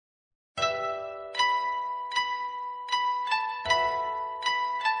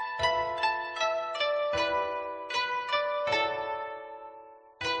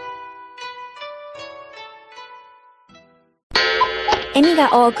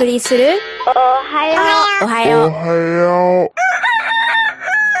がお送りする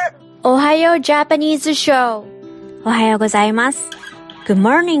おはようジャパニーズショー。おはようございます。Good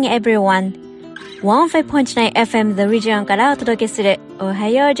morning everyone。15.9FM The Region からお届けするおは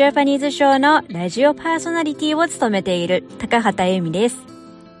ようジャパニーズショーのラジオパーソナリティを務めている高畑由美です。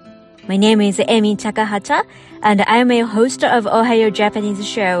My name is Emi Takahata and I'm a host of Ohio Japanese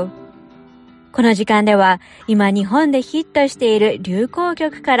Show。この時間では今日本でヒットしている流行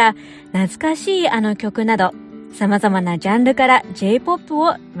曲から懐かしいあの曲など様々なジャンルから J-POP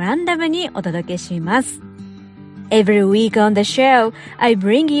をランダムにお届けします。Every week on the show, I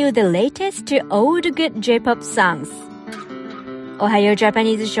bring you the latest old good J-POP songs。おはようジャパ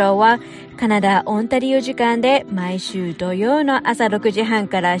ニーズショーはカナダ・オンタリオ時間で毎週土曜の朝6時半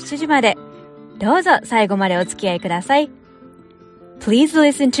から7時までどうぞ最後までお付き合いください。Please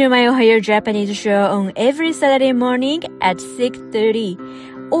listen to my Ohio Japanese show on every Saturday morning at 6:30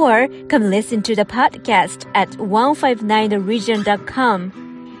 or come listen to the podcast at 159theregion.com.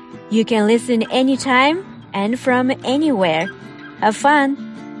 You can listen anytime and from anywhere. Have fun!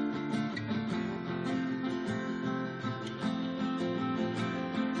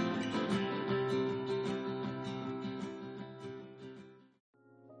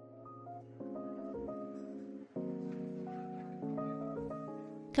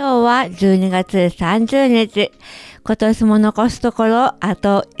 今日は12月30日。今年も残すところあ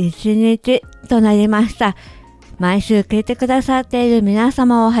と1日となりました。毎週聞いてくださっている皆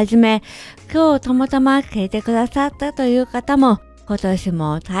様をはじめ、今日たまたま聞いてくださったという方も、今年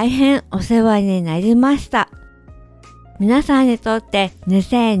も大変お世話になりました。皆さんにとって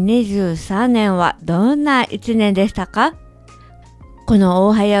2023年はどんな1年でしたか？この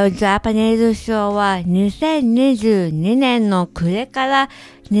おはようジャパニーズショーは2022年の暮れから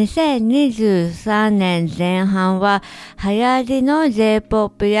2023年前半は流行りの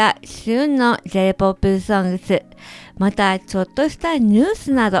J-POP や旬の J-POP ソングス、またちょっとしたニュー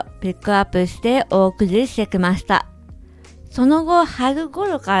スなどピックアップしてお送りしてきました。その後春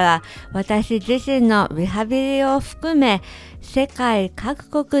頃から私自身のリハビリを含め世界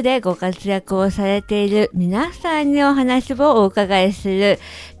各国でご活躍をされている皆さんにお話をお伺いする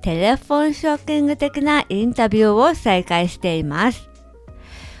テレフォンショッキング的なインタビューを再開しています。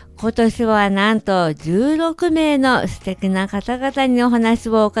今年はなんと16名の素敵な方々にお話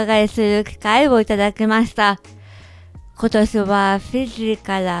をお伺いする機会をいただきました。今年はフィジー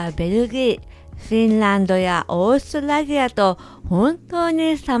からベルギー、フィンランドやオーストラリアと本当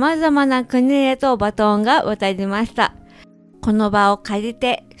に様々な国へとバトンが渡りました。この場を借り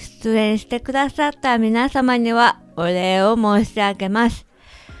て出演してくださった皆様にはお礼を申し上げます。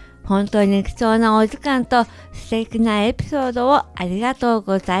本当に貴重なお時間と素敵なエピソードをありがとう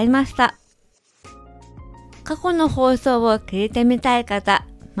ございました。過去の放送を聞いてみたい方、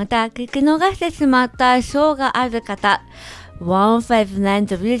また聞き逃してしまった賞がある方、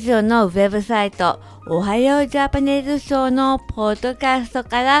159 Region のウェブサイト、おはようジャパニーズショーのポッドキャスト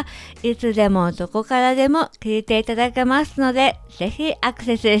からいつでもどこからでも聞いていただけますので、ぜひアク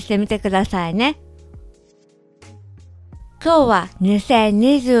セスしてみてくださいね。今日は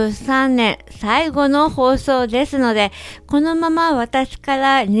2023年最後の放送ですので、このまま私か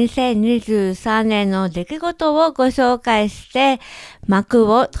ら2023年の出来事をご紹介して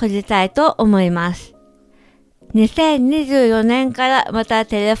幕を閉じたいと思います。2024年からまた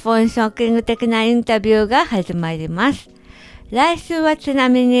テレフォンショッキング的なインタビューが始まります。来週はちな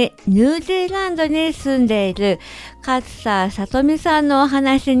みにニュージーランドに住んでいる勝田さとみさんのお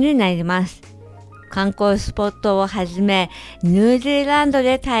話になります。観光スポットをはじめ、ニュージーランド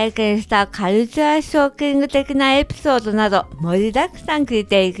で体験したカルチャーショッキング的なエピソードなど盛りだくさん聞い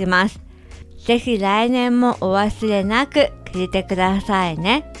ていきます。ぜひ来年もお忘れなく聞いてください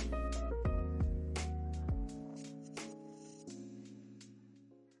ね。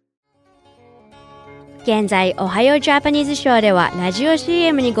現在おはようジャパニーズショーではラジオ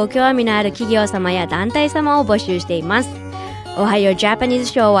CM にご興味のある企業様や団体様を募集しています。おはようジャパニーズ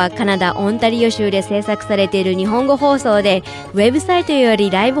ショーはカナダ・オンタリオ州で制作されている日本語放送で、ウェブサイトより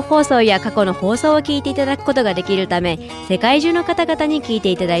ライブ放送や過去の放送を聞いていただくことができるため、世界中の方々に聞い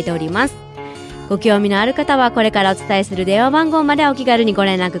ていただいております。ご興味のある方はこれからお伝えする電話番号までお気軽にご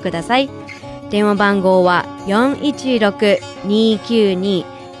連絡ください。電話番号は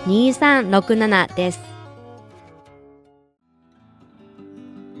 416-292-2367 です。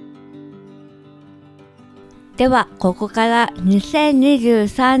では、ここから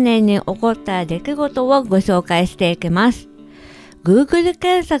2023年に起こった出来事をご紹介していきます。Google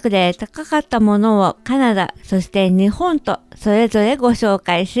検索で高かったものをカナダ、そして日本とそれぞれご紹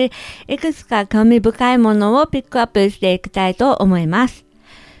介し、いくつか興味深いものをピックアップしていきたいと思います。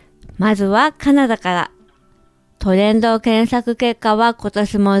まずはカナダから。トレンド検索結果は今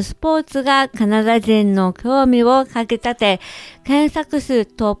年もスポーツがカナダ人の興味をかき立て、検索数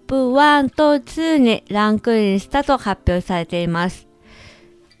トップ1と2にランクインしたと発表されています。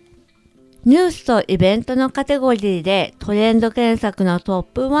ニュースとイベントのカテゴリーでトレンド検索のトッ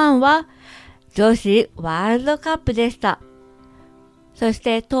プ1は女子ワールドカップでした。そし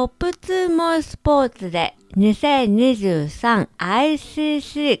てトップ2もスポーツで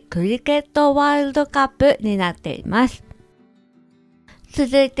2023ICC クリケットワールドカップになっています。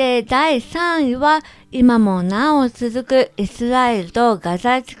続いて第3位は今もなお続くイスラエルとガ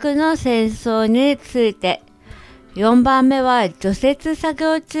ザ地区の戦争について。4番目は除雪作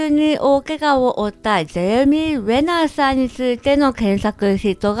業中に大怪我を負ったジェレミー・レナーさんについての検索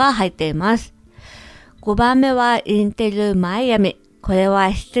ヒットが入っています。5番目はインテル・マイアミ。これは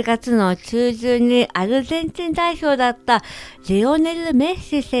7月の中旬にアルゼンチン代表だったリオネル・メッ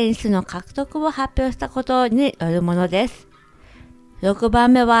シ選手の獲得を発表したことによるものです。6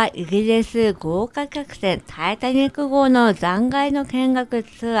番目はイギリス豪華客船タイタニック号の残骸の見学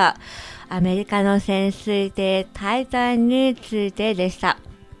ツアー、アメリカの潜水艇タイタンについてでした。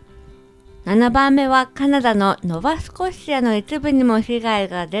7番目はカナダのノバスコシアの一部にも被害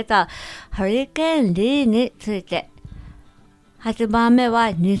が出たハリケーン・リーについて。8番目は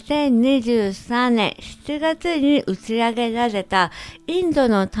2023年7月に打ち上げられたインド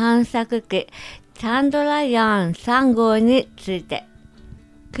の探索機チャンドラヤーン3号について。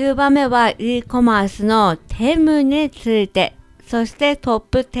9番目は e コマースのテムについて。そしてトッ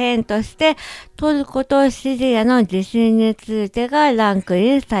プ10としてトルコとシリアの地震についてがランクイ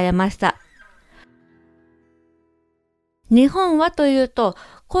ンされました。日本はというと、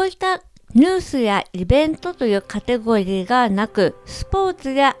こういったニュースやイベントというカテゴリーがなく、スポー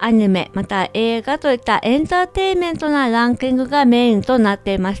ツやアニメ、また映画といったエンターテインメントなランキングがメインとなっ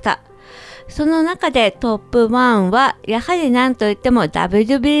ていました。その中でトップ1はやはり何といっても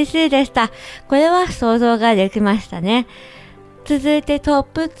WBC でした。これは想像ができましたね。続いてトッ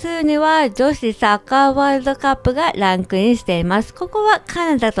プ2には女子サッカーワールドカップがランクインしています。ここは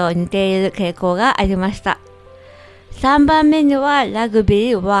カナダと似ている傾向がありました。3番目にはラグ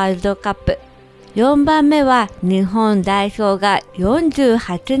ビーワールドカップ。4番目は日本代表が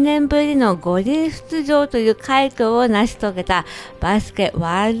48年ぶりの五輪出場という快挙を成し遂げたバスケ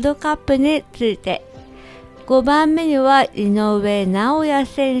ワールドカップについて。5番目には井上尚弥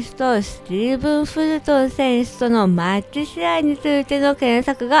選手とスティーブン・フルトン選手とのマッチ試合についての検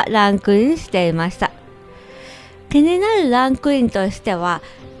索がランクインしていました。気になるランクインとしては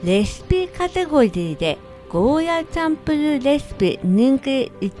レシピカテゴリーでゴーヤチャンプルレシピ人気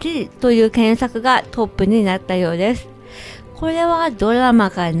1位という検索がトップになったようです。これはドラ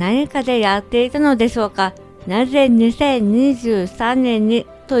マか何かでやっていたのでしょうか。なぜ2023年に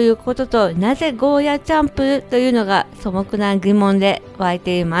ということと、なぜゴーヤチャンプルというのが素朴な疑問で湧い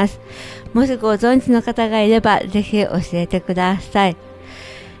ています。もしご存知の方がいればぜひ教えてください。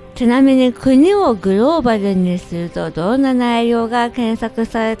ちなみに国をグローバルにするとどんな内容が検索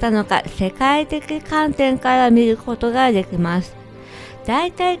されたのか世界的観点から見ることができます。だ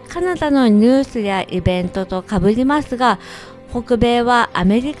いたいカナダのニュースやイベントと被りますが、北米はア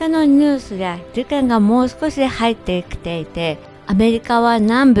メリカのニュースや事件がもう少し入ってきていて、アメリカは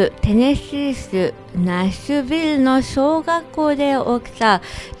南部テネシー州ナッシュビルの小学校で起きた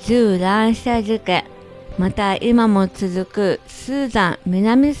銃乱射事件、また今も続くスーダン、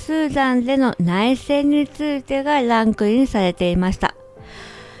南スーダンでの内戦についてがランクインされていました。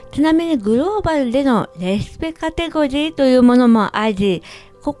ちなみにグローバルでのレシピカテゴリーというものもあり、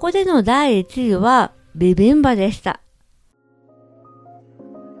ここでの第1位はビビンバでした。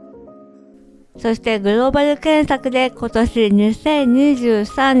そしてグローバル検索で今年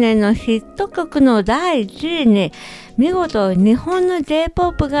2023年のヒット曲の第1位に見事日本の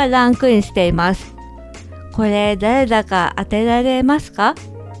J-POP がランクインしています。これ誰だか当てられますか？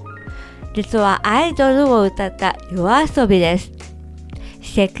実はアイドルを歌った Yoasobi です。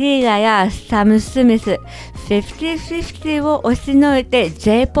シェキーラやサム・スミス、50/50を押しのいて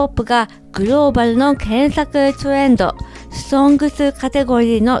J-POP がグローバルの検索トレンド、ソングスカテゴ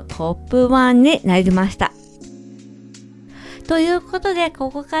リーのトップ1になりました。ということで、こ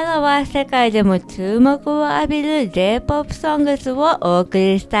こからは世界でも注目を浴びる J-POP ソングスをお送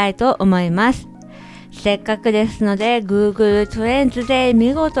りしたいと思います。せっかくですので Google トレンズで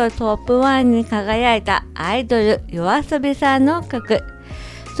見事トップ1に輝いたアイドル Yoasobi さんの曲、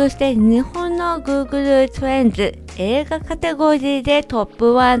そして日本の Google トレンズ映画カテゴリーでトッ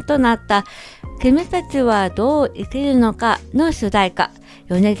プ1となった君たちはどう生きるのかの主題歌、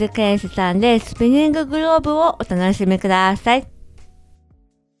米津玄師さんでスピニンググローブをお楽しみください。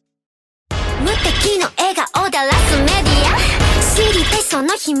をだらすメディア知りたいその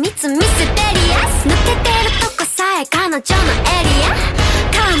秘密ミステリアス抜けてるとこさえ彼女のエリア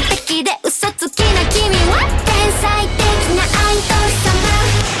完璧で嘘つきな君は天才的なアイドル様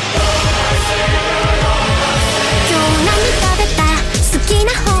今日何食べた好き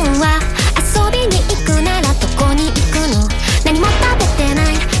な本は遊びに行くならどこに行くの何も食べてな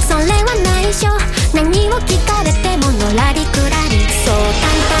いそれは内緒何を聞かれてものらりくらりそう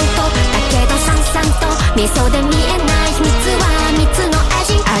淡々とだけどさんさんと味噌で見えない秘密は蜜の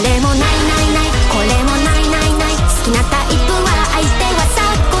味あれもないないないこれもないないない好きなタイプは相手はさ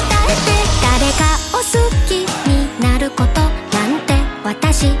答えて誰かを好きになることなんて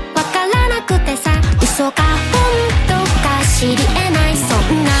私わからなくてさ嘘か本当か知り得ないそ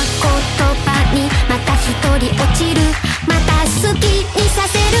んな言葉にまた一人落ちるまた好きにさ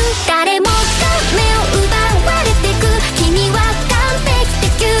せる誰もが目を奪われてく君は完璧で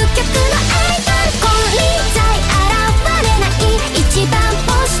究極のアイドル金輪際現れない一番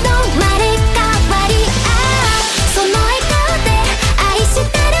星の生まれ変わりその笑顔で愛して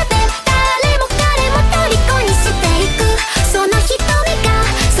るで誰も彼も虜にしていくその瞳が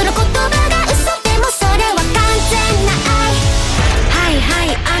その言葉が嘘でもそれは完全な愛はいは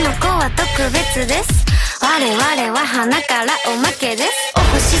いあの子は特別です我々は花からおまけですお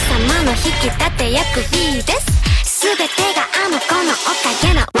星様の引き立て役 B です全てがあの子のおか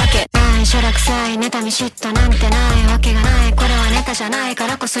げなわけないしょらくさい妬み嫉妬なんてないわけがないこれはネタじゃないか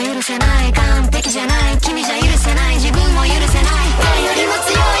らこそ許せない完璧じゃない君じゃ許せない自分も許せない誰よりも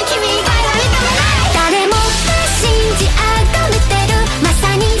強い君以外は認めない誰もが信じ崇めてるま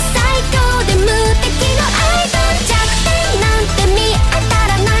さに最強で無敵のアイドル弱点なんて見当た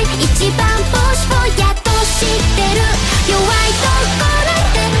らない一番星をやっと知ってる弱いとこなん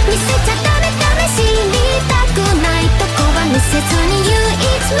て見せちゃダメ試しにたくないとこは見せずに唯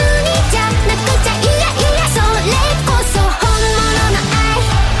一無二じゃなくちゃいやいやそれこそ本物の愛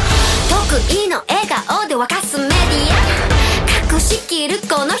得意の笑顔で沸かすメディア隠しきる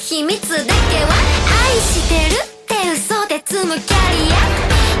この秘密だけは愛してるって嘘で積むキャリア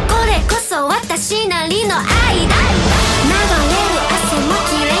これこそ私なりの愛だ流れる汗も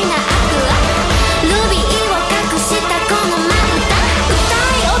綺麗なアクアルビーを隠したこのまぶた歌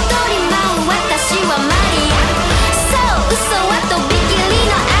い踊り舞う私はマリアそう嘘はとびきり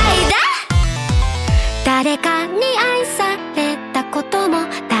の愛だ誰かに愛されたことも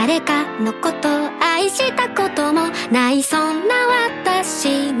誰かのことを愛したこともないそんな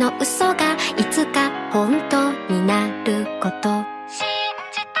私の嘘がいつか本当になること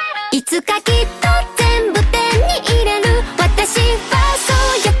いつかきっと全部手に入れる私はそう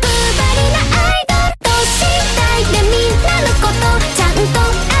欲張りなアイドルとしたいでみんなのことちゃんと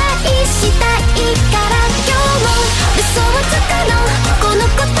愛したいから今日も嘘をつくのこの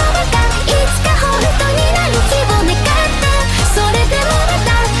言葉がいつか本当になる日を願ったそれでもま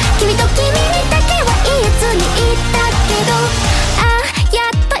た君と君にだけは言えずにいたけどや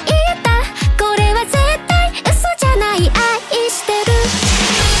っと言えたこれは絶対嘘じゃない愛してる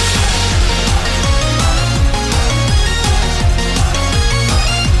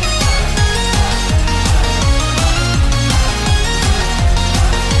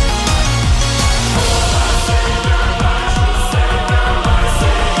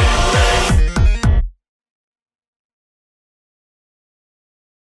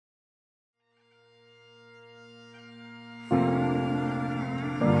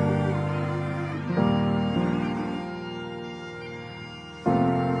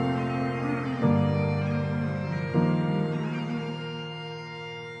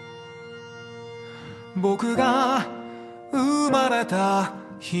僕が生まれた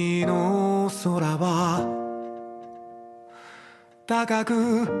日の空は高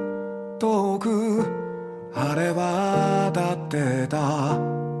く遠く晴れ渡ってた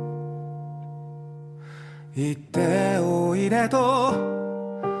行っておいでと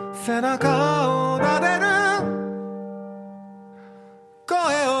背中を撫でる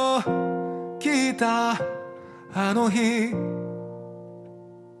声を聞いたあの日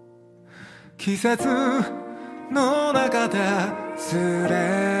季節の中です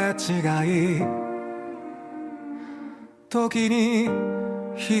れ違い時に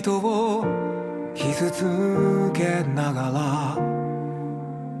人を傷つけながら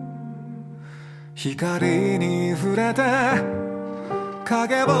光に触れて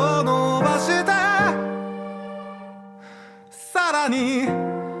影を伸ばしてさらに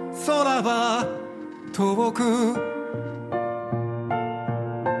空は遠く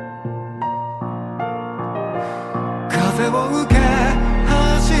風を受け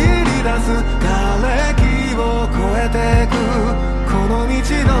走り出す瓦礫を越えてくこの道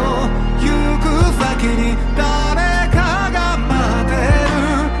の行く先に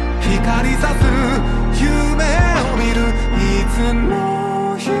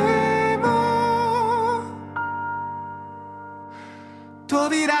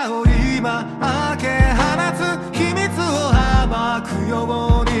扉を今開け放つ秘密を暴くよ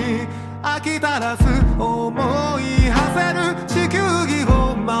うに飽き足らず思い馳せる地球儀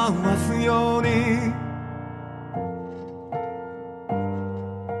を回すように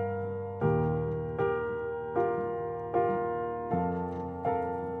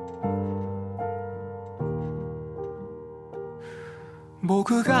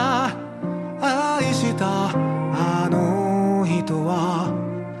僕が愛したあの人は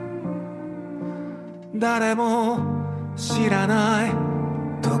誰も知らない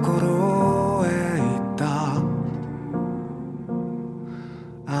ところへ行った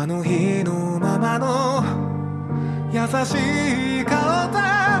あの日のままの優しい顔で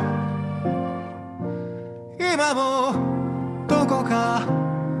今もどこか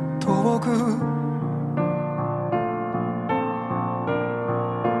遠く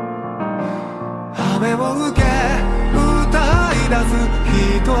雨を受け歌い出す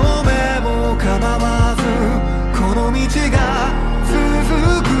人目も構わずこの道が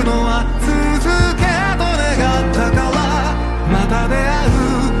続くのは続けと願ったからまた出会う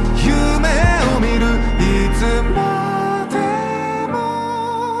夢を見るいつまでも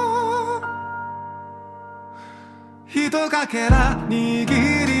ひとかけら握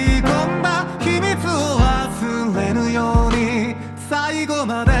り込んだ秘密を忘れぬように最後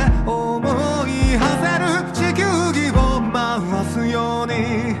まで思い馳せる地球儀を回すように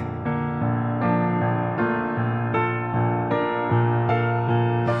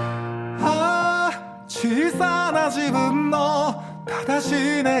小さな自分の正し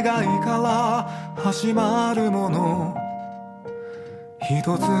い願いから始まるもの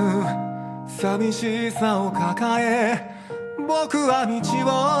一つ寂しさを抱え僕は道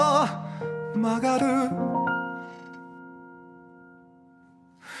を曲がる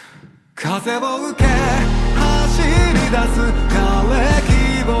風を受け走り出す枯れ木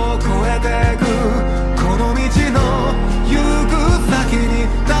を越えてくこの道の行く先に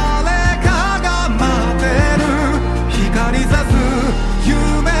誰かが待ってる光さす夢を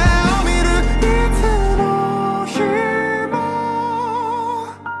見るいつの日も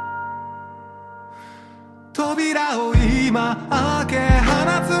扉を今開け放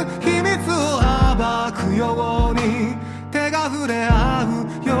つ秘密を暴くように手が触れ合う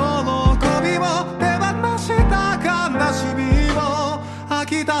喜びも手放した悲しみも飽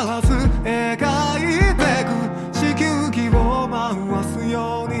き足らず描いてく地球儀を回す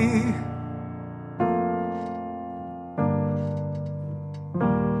ように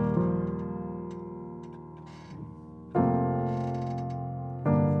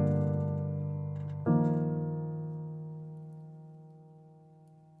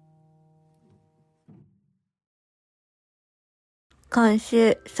今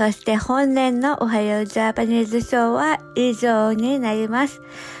週、そして本年のおはようジャパニーズショーは以上になります。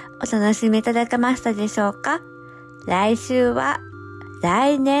お楽しみいただけましたでしょうか？来週は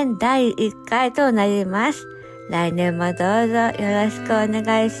来年第1回となります。来年もどうぞよろしくお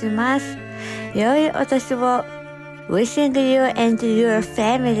願いします。良いお年を。Wishing you and your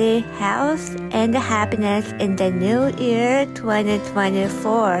family health and happiness in the new year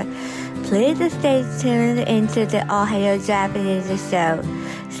 2024.Please stay tuned into the Ohio Japanese show.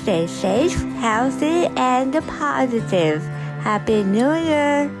 Stay safe, healthy, and positive. Happy New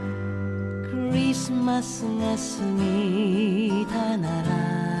Year! クリスマスが過ぎたなら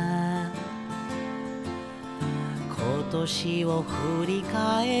今年を振り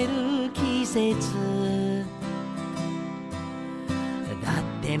返る季節だっ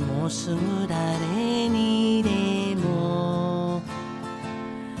てもうすぐ誰にでも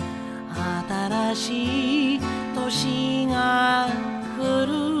新しい年が来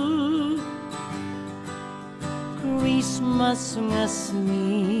るクリスマスが過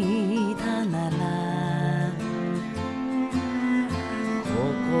ぎたなら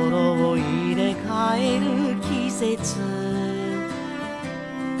心を入れ替える季節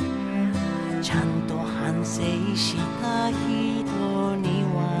ちゃんと反省した人に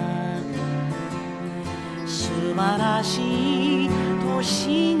は素晴らしい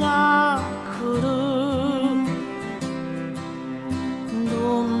年が来る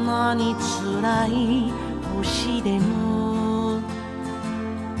どんなに辛い年でも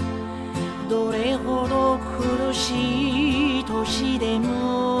どれほど苦しい年で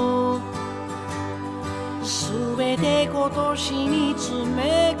もすべて今年に詰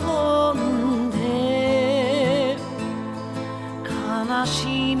め込んで悲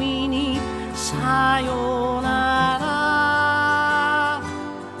しみにさよなら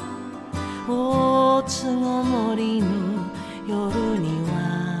大津ごもりの夜には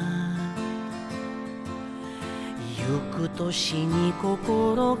行く年年に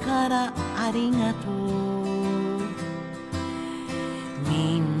心からありがとう。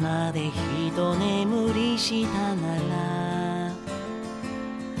みんなで一眠りしたなら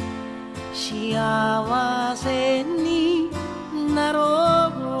幸せにな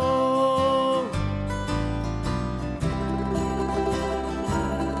ろう。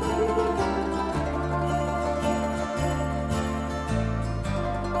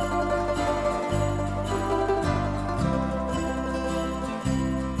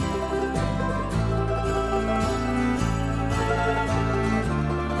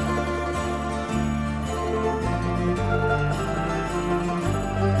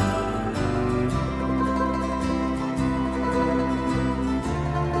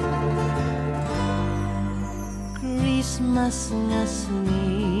クリスマスが過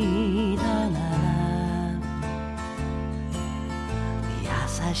ぎたなら優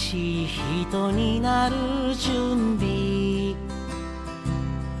しい人になる準備。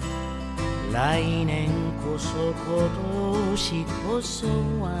来年こそ今年こそ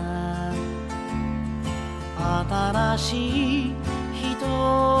は新しい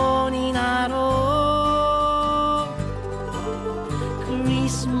人になろう。クリ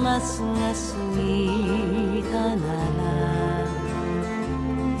スマスが過ぎたなら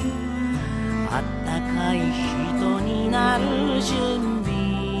あったかい人になる準備。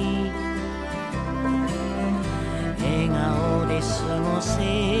笑顔で過ご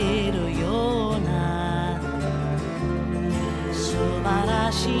せるような素晴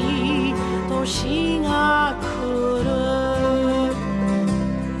らしい年が来る。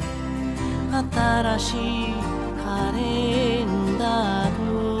新しいカレンダーと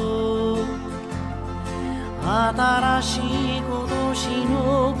新しい今年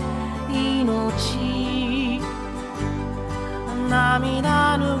の命。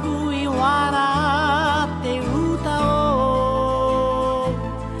涙拭い笑って歌おう。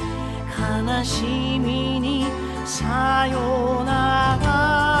悲しみにさよな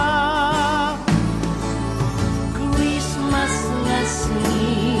ら。クリスマスが過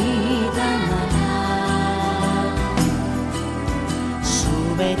ぎたならす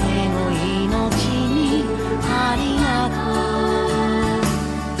べての命にありがとう。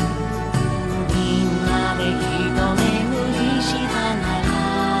みんなで一眠りしたなら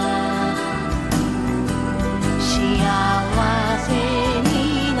幸せ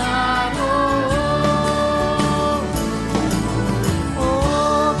になろう。大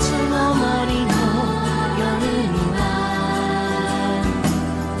津の森の夜には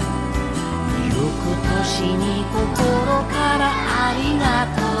行く年に心からありが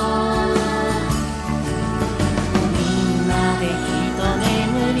とう。みんなで一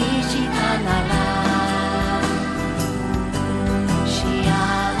眠りしたなら幸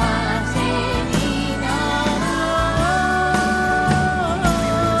せになろう。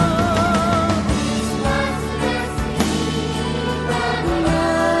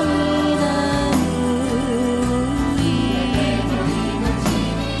涙拭い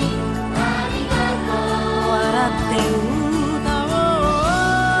笑って歌お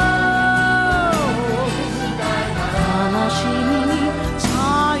う。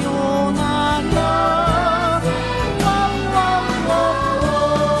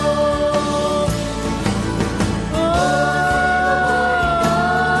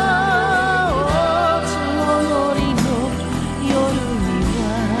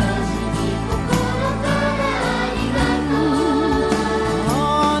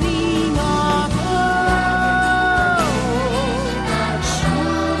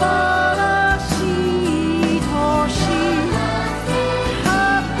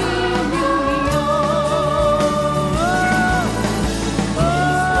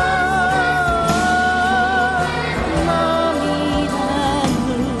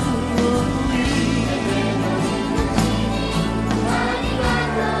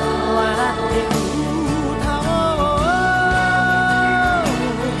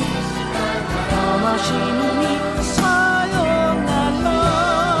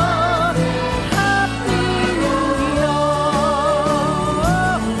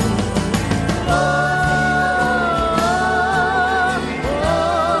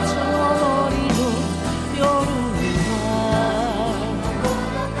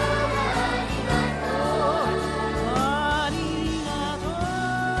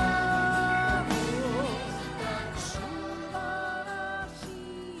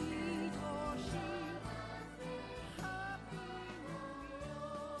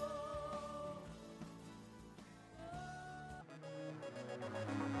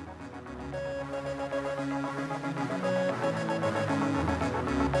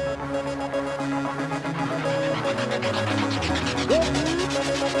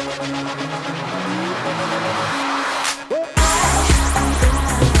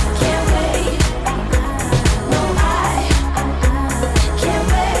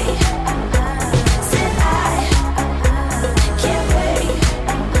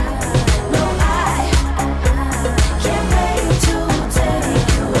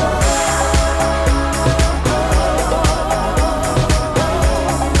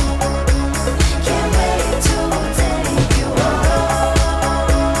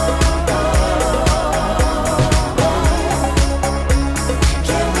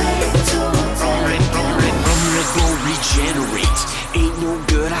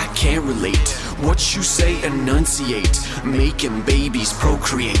create, making babies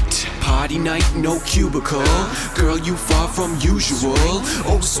procreate. Party night, no cubicle. Girl, you far from usual.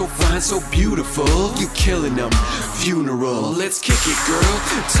 Oh, so fine, so beautiful. You killing them. Funeral. Let's kick it, girl.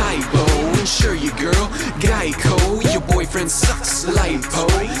 Typo. Insure you, girl. Geico. Your boyfriend sucks. Lipo.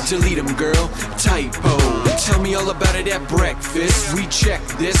 Delete him, girl. Typo. Tell me all about it at breakfast. We check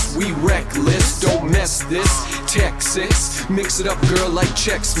this. We reckless. Don't mess this. Texas. Mix it up, girl, like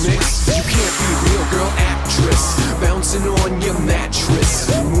Chex Mix. You can't be real, girl. Actress. Bouncing on your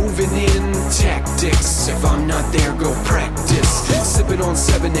mattress. Moving in tactics. If I'm not there, go practice. Sipping on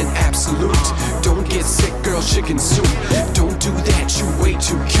 7 and Absolute. Don't get sick, girl, chicken soup. Don't do that, you way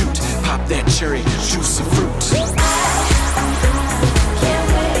too cute. Pop that cherry, juice of fruit.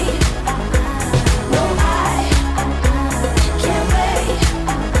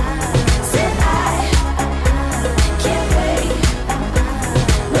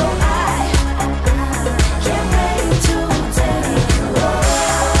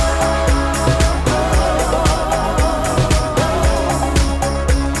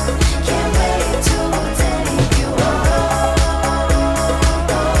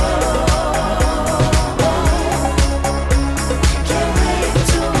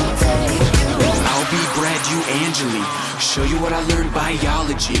 Show you what I learned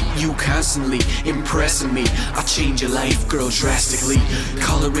biology. You constantly impressing me. I'll change your life, girl, drastically.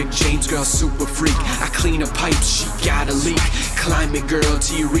 Call her Rick James, girl, super freak. I clean her pipes, she got a leak. Climb it, girl,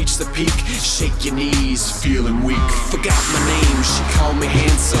 till you reach the peak. Shake your knees, feeling weak. Forgot my name, she called me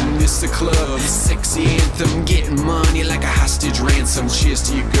handsome. This the club, sexy anthem. Getting money like a hostage ransom. Cheers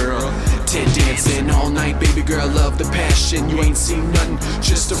to you, girl. 10 dancing all night, baby girl, love the passion. You ain't seen nothing,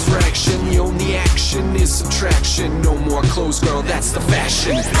 just a fraction. The only action is subtraction. No more clothes, girl, that's the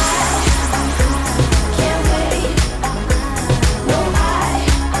fashion.